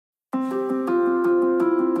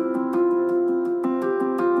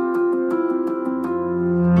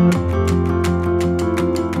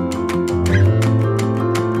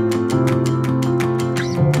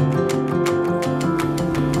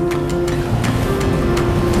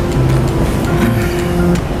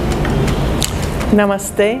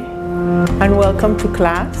Namaste and welcome to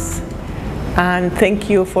class, and thank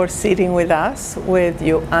you for sitting with us with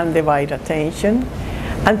your undivided attention.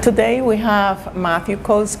 And today we have Matthew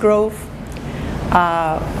Cosgrove,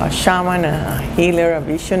 a shaman, a healer, a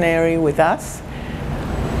visionary with us,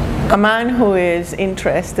 a man who is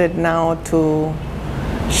interested now to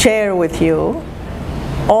share with you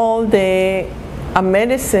all the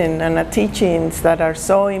medicine and the teachings that are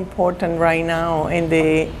so important right now in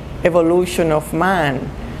the evolution of man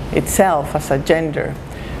itself as a gender.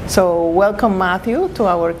 So welcome, Matthew, to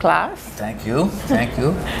our class. Thank you. Thank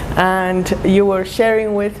you. And you were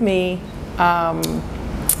sharing with me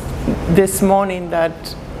this morning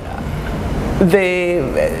that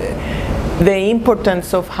the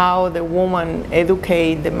importance of how the woman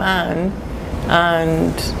educates the man,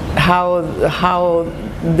 and how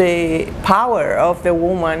the power of the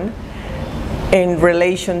woman in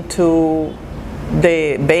relation to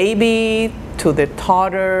the baby, to the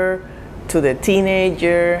toddler, to the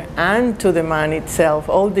teenager, and to the man itself.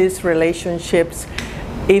 All these relationships,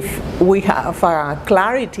 if we have a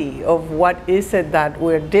clarity of what is it that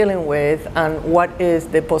we're dealing with and what is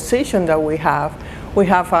the position that we have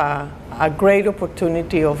a great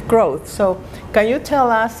opportunity of growth. So can you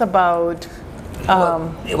tell us about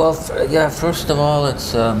yeah, first of all,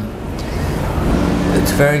 it's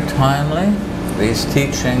very timely, these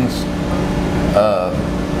teachings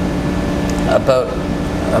about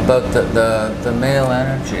the male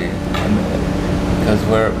energy, because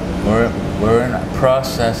we're in a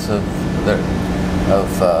process of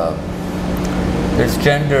there's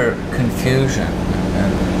gender confusion,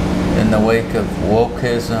 and in the wake of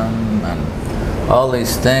wokeism and all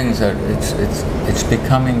these things, it's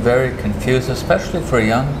becoming very confused, especially for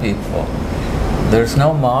young people. There's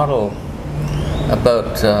no model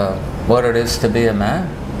about what it is to be a man.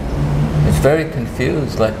 It's very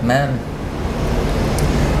confused. Like men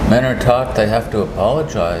are taught they have to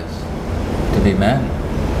apologize to be men.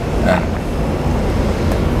 And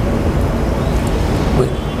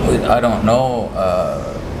I don't know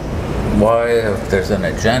why, if there's an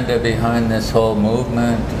agenda behind this whole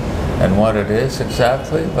movement and what it is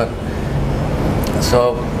exactly, but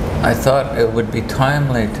so I thought it would be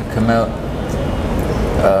timely to come out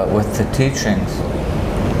with the teachings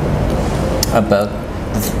about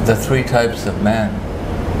the three types of men.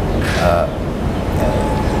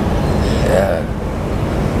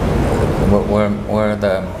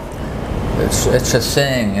 It's a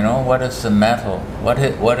saying, you know, what is the metal? What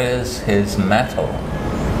is his metal?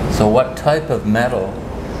 So what type of metal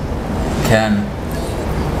can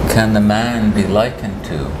the man be likened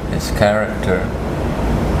to, his character?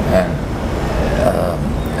 And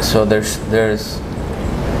so there's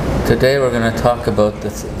today we're going to talk about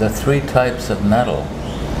the three types of metal.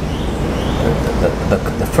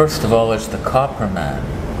 The first of all is the copper man.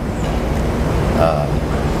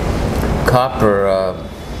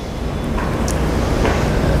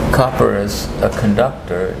 Copper is a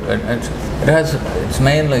conductor, and it's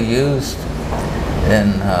mainly used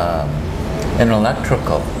in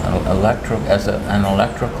electrical as an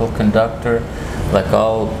electrical conductor, like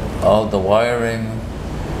all the wiring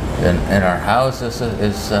in our houses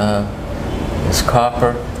is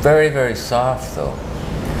copper. Very, very soft though.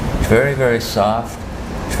 It's very, very soft.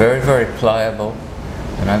 It's very, very pliable.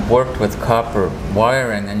 And I've worked with copper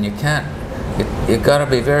wiring, and you got to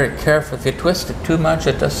be very careful. If you twist it too much,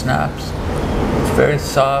 it just snaps. It's very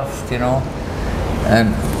soft, you know.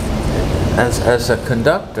 And as a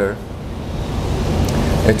conductor,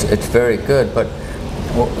 it's very good. But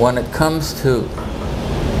when it comes to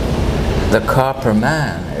the copper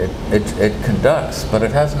man, it conducts, but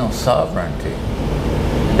it has no sovereignty.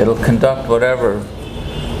 It'll conduct whatever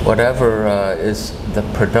is the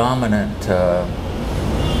predominant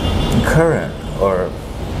current or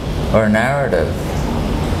narrative.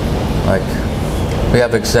 Like, we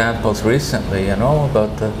have examples recently, you know,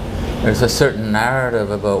 about there's a certain narrative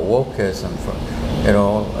about wokeism. You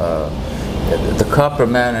know, the copper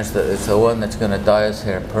man is the one that's going to dye his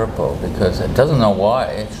hair purple because it doesn't know why.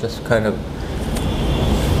 It's just kind of,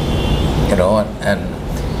 you know,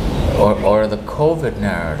 or the COVID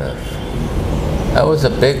narrative. That was a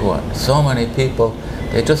big one. So many people,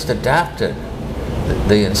 they just adapted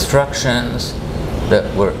the instructions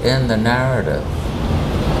that were in the narrative,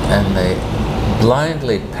 and they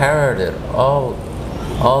blindly parroted all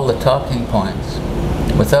the talking points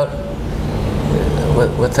without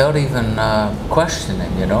even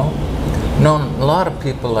questioning, you know. Known a lot of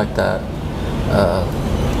people like that.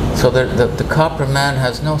 So the copper man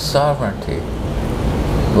has no sovereignty.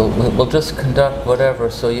 We'll just conduct whatever.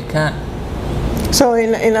 So you can't So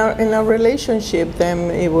in a relationship,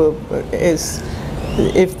 then it is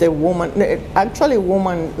if the woman, actually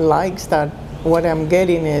woman likes that. What I'm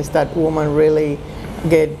getting is that woman really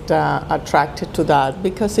get attracted to that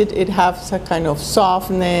because it has a kind of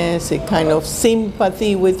softness, a kind of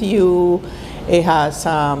sympathy with you. It has,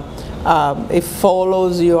 it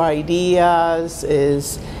follows your ideas,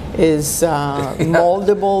 is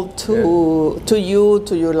moldable to you,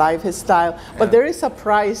 to your lifestyle. But there is a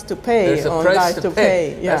price to pay. There's a price to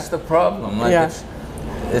pay. Yeah. That's the problem. Like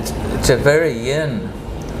it's a very yin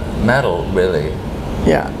metal, really.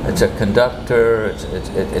 Yeah. It's a conductor.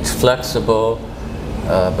 It's flexible,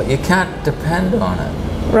 but you can't depend on it.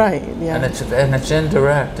 Right. Yeah. And it's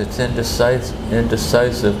indirect. It's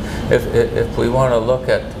indecisive. If we want to look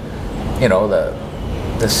at, you know,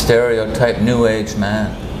 the stereotype New Age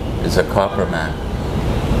man is a copper man,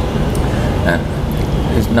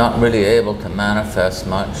 and he's not really able to manifest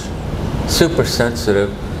much. Super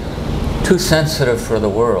sensitive, too sensitive for the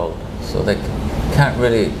world, so they can't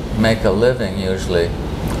really make a living usually.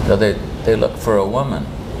 So they look for a woman.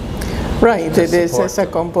 Right. It is as a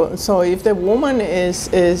component. So if the woman is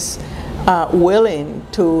willing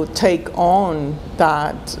to take on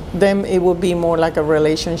that, then it would be more like a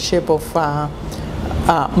relationship of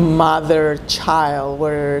mother-child,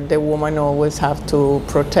 where the woman always have to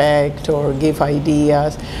protect or give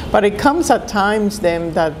ideas. But it comes at times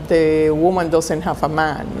then that the woman doesn't have a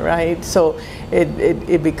man, right? So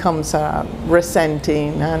it becomes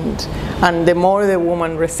resenting, and the more the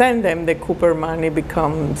woman resents them, the Cooper man, it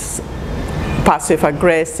becomes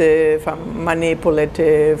passive-aggressive and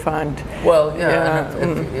manipulative, and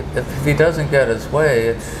if he doesn't get his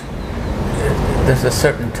way, there's a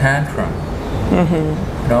certain tantrum.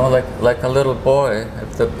 Mm-hmm. You know, like a little boy.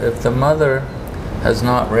 If the mother has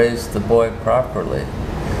not raised the boy properly,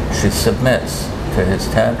 she submits to his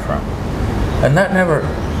tantrum, and that never.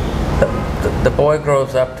 The boy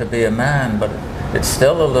grows up to be a man, but it's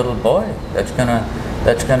still a little boy that's gonna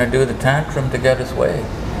do the tantrum to get his way.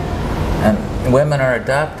 And women are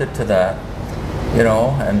adapted to that, you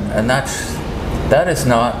know, and that is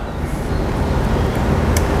not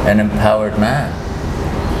an empowered man,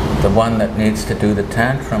 the one that needs to do the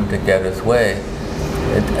tantrum to get his way.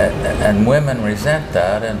 And women resent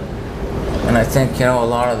that, and I think, you know, a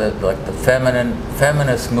lot of the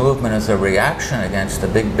feminist movement is a reaction against the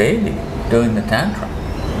big baby doing the tantrum.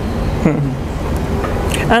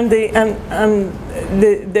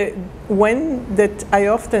 I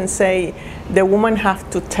often say the woman have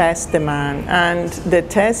to test the man, and the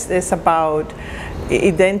test is about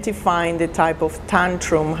identifying the type of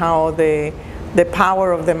tantrum, how the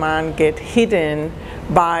power of the man get hidden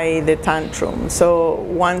by the tantrum. So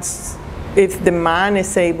if the man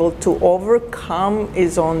is able to overcome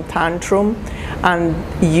his own tantrum, and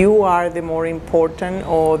you are the more important,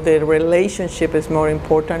 or the relationship is more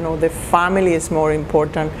important, or the family is more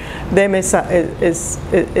important, then is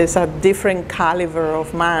a different caliber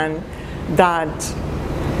of man that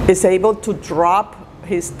is able to drop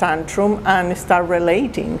his tantrum and start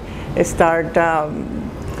relating, start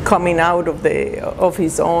coming out of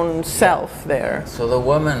his own self there. So the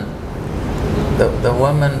woman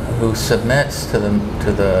who submits to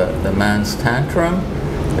the man's tantrum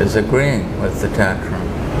is agreeing with the tantrum.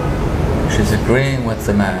 She's agreeing with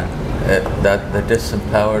the man, the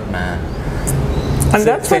disempowered man. And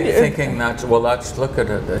that's thinking that, well, let's look at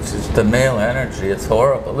it. It's just the male energy. It's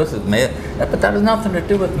horrible. This is male, but that has nothing to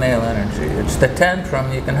do with male energy. It's the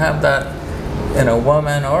tantrum. You can have that in a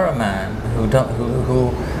woman or a man who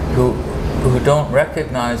don't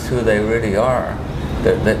recognize who they really are.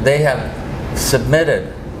 That they have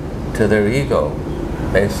submitted to their ego,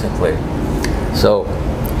 basically. So,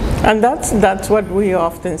 and that's what we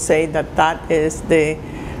often say, that is the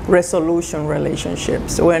resolution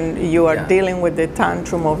relationships, when you are dealing with the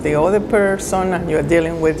tantrum of the other person, and you're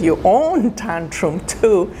dealing with your own tantrum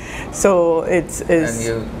too. So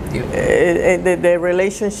the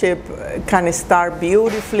relationship can start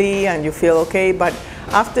beautifully and you feel okay, but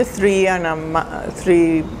after 3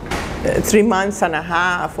 months and a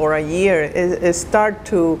half or a year, it start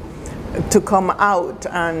to come out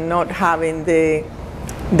and not having the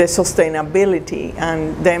sustainability,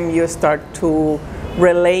 and then you start to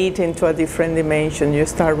relate into a different dimension. You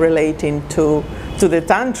start relating to the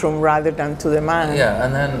tantrum rather than to the man. Yeah,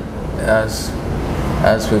 and then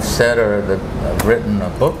as we've said, I've written a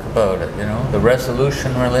book about it, you know, the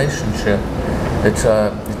resolution relationship. It's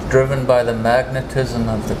driven by the magnetism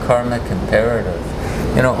of the karmic imperative.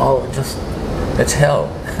 You know, it's hell,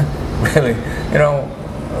 really. You know,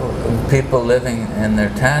 people living in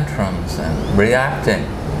their tantrums and reacting.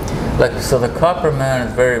 So the copper man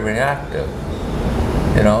is very reactive.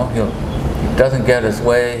 You know, he doesn't get his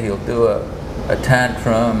way, he'll do a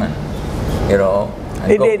tantrum and, you know,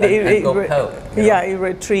 and go pout. Yeah, you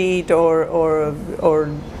retreat or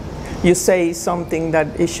you say something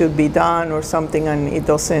that it should be done or something and it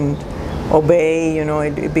doesn't obey, you know,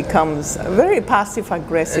 it becomes very passive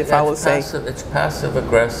aggressive, I would say. It's passive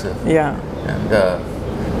aggressive. Yeah. And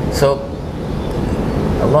so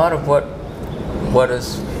a lot of what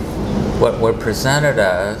we're presented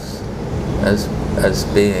as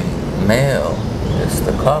being male is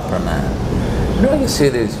the copper man. You know, you see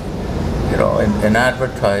these, you know, in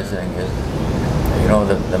advertising, you know,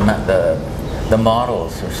 the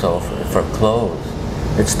models or so for clothes.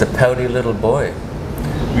 It's the pouty little boy.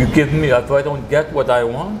 You give me, if I don't get what I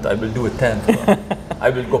want, I will do a tantrum. I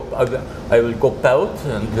will go pout,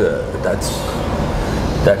 and that's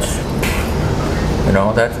you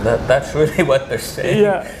know, that's really what they're saying.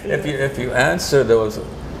 Yeah. If you answer those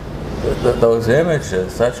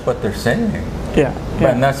images, that's what they're saying. Yeah.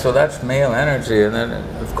 And that's male energy, and then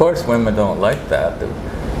of course women don't like that.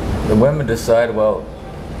 The women decide, well,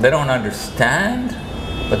 they don't understand,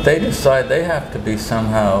 but they decide they have to be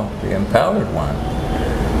somehow the empowered one.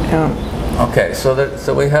 Yeah. Okay,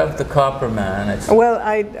 so we have the copper man. Well,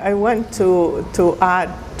 I want to add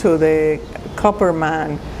to the copper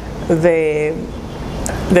man the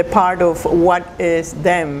part of what is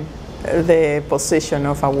the position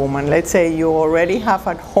of a woman. Let's say you already have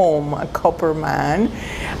at home a copper man,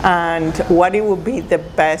 and what it would be the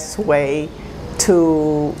best way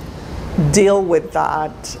to deal with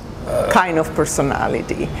that kind of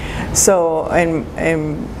personality. So, and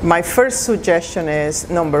my first suggestion is,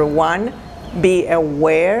 number one, be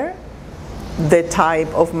aware the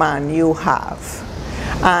type of man you have,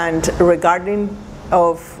 and regarding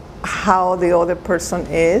of how the other person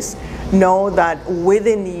is, know that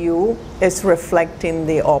within you is reflecting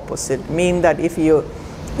the opposite. Mean that if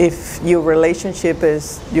your relationship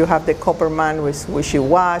is, you have the copper man with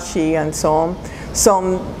wishy-washy and so on,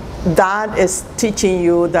 that is teaching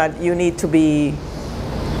you that you need to be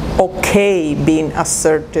okay being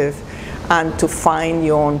assertive and to find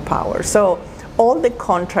your own power. So all the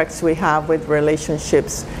contracts we have with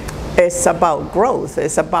relationships is about growth.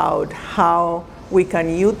 It's about how we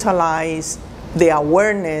can utilize the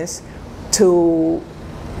awareness to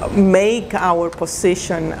make our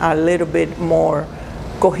position a little bit more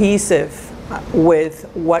cohesive with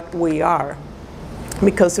what we are.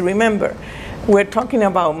 Because remember, we're talking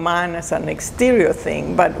about man as an exterior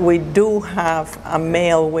thing, but we do have a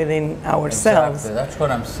male within ourselves. Exactly, that's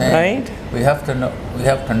what I'm saying. Right? We have to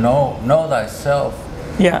know thyself.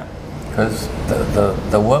 Yeah. Because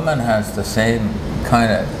the woman has the same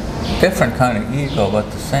kind of, different kind of ego,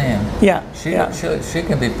 but the same. Yeah. She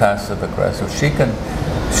can be passive aggressive. She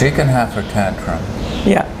can have her tantrum.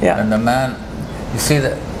 Yeah. Yeah. And the man, you see,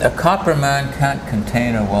 a copper man can't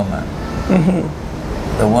contain a woman.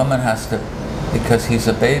 Mm-hmm. The woman has to, because he's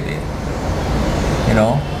a baby, you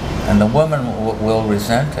know, and the woman will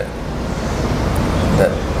resent it.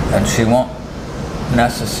 And she won't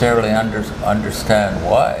necessarily understand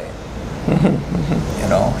why. Mm-hmm. You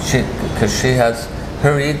know, because she has,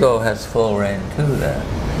 her ego has full reign too then,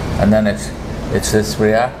 and then it's this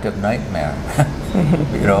reactive nightmare.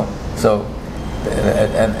 You know, so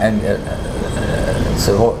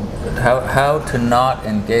so how to not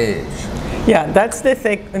engage. Yeah, that's the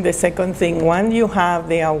second thing. When you have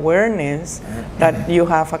the awareness that you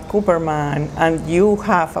have a copper man and you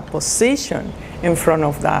have a position in front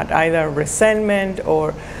of that, either resentment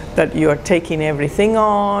or that you are taking everything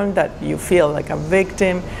on, that you feel like a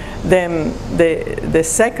victim, then the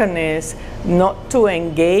second is not to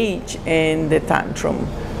engage in the tantrum,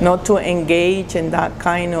 not to engage in that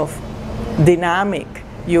kind of dynamic.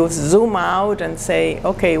 You zoom out and say,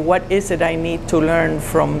 okay, what is it I need to learn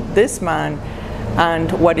from this man,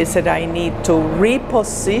 and what is it I need to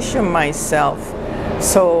reposition myself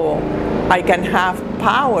so I can have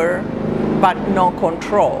power but no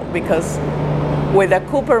control. Because with a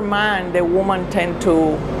copper man, the woman tend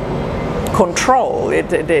to control.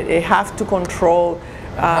 It has to control.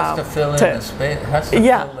 It has to fill in the space. It has to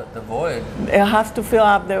fill the void. It has to fill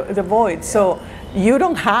up the void. Yeah. So you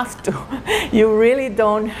don't have to. You really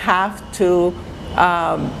don't have to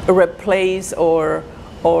replace or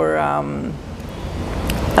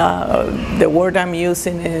the word I'm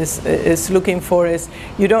using is looking for is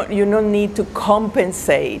you don't need to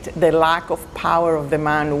compensate the lack of power of the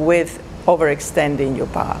man with overextending your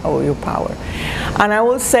power. And I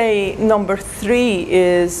will say number 3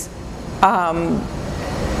 is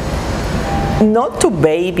not to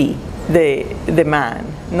baby the man,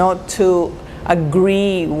 not to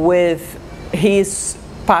agree with his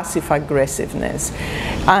passive aggressiveness.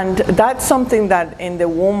 And that's something that in the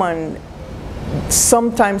woman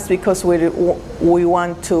sometimes because we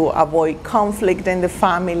want to avoid conflict in the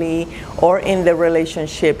family or in the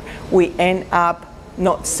relationship, we end up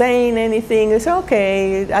not saying anything. It's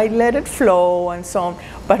okay, I let it flow and so on.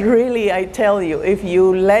 But really, I tell you, if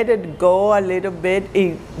you let it go a little bit,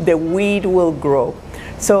 the weed will grow.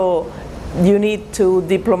 So you need to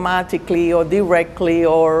diplomatically or directly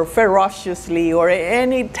or ferociously or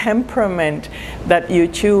any temperament that you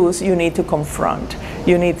choose, you need to confront.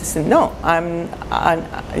 You need to say, no,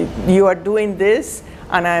 you are doing this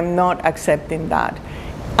and I'm not accepting that.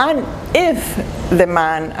 And if the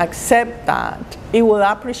man accepts that, he will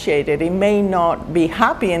appreciate it. He may not be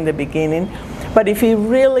happy in the beginning, but if he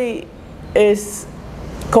really is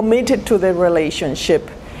committed to the relationship,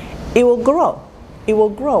 it will grow. It will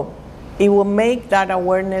grow. It will make that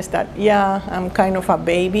awareness that, yeah, I'm kind of a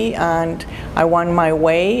baby and I want my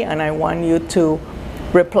way and I want you to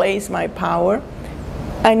replace my power.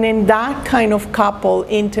 And in that kind of couple,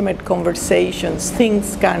 intimate conversations,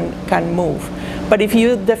 things can move. But if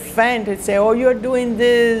you defend and say, oh, you're doing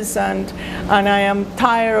this and I am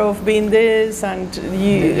tired of being this, and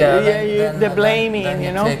the blaming, then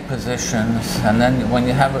you know? Take positions, and then when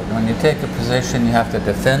you take a position, you have to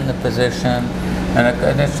defend the position,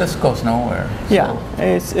 and it just goes nowhere. So yeah,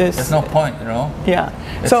 there's no point, you know? Yeah.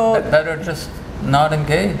 It's so better just not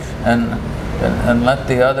engage and let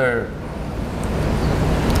the other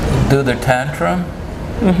do their tantrum.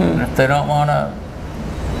 And if they don't want to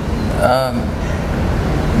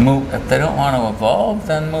if they don't want to evolve,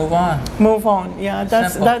 then move on. Move on. Yeah,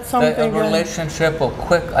 that's something. A relationship will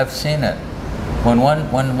I've seen it. When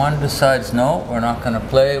one decides, no, we're not going to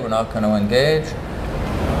play, we're not going to engage,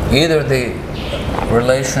 either the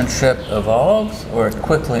relationship evolves or it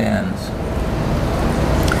quickly ends.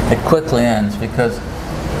 It quickly ends because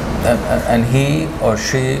and he or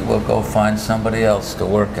she will go find somebody else to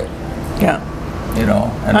work it. Yeah. You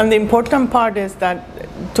know. And the important part is that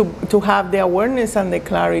to have the awareness and the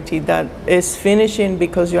clarity that is finishing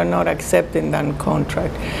because you are not accepting that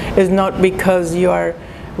contract. It's not because you are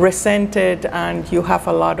resented and you have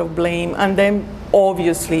a lot of blame, and then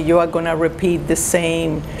obviously you are going to repeat the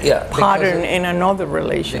same pattern in another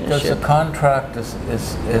relationship. Because the contract is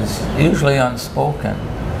usually unspoken.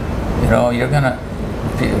 You know, you're gonna,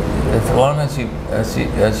 as long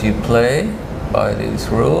as you play by these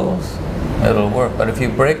rules, it'll work. But if you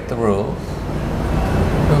break the rules,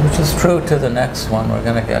 which is true to the next one, we're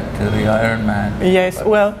going to get to the Iron Man. Yes,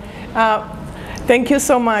 well, thank you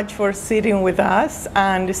so much for sitting with us,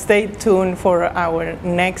 and stay tuned for our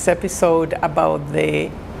next episode about the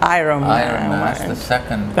Iron Man. That's the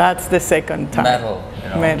second. That's the second time. Medal. You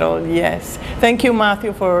know. Medal, yes. Thank you,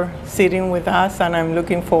 Matthew, for sitting with us, and I'm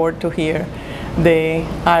looking forward to hear the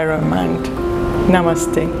Iron Man.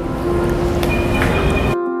 Namaste.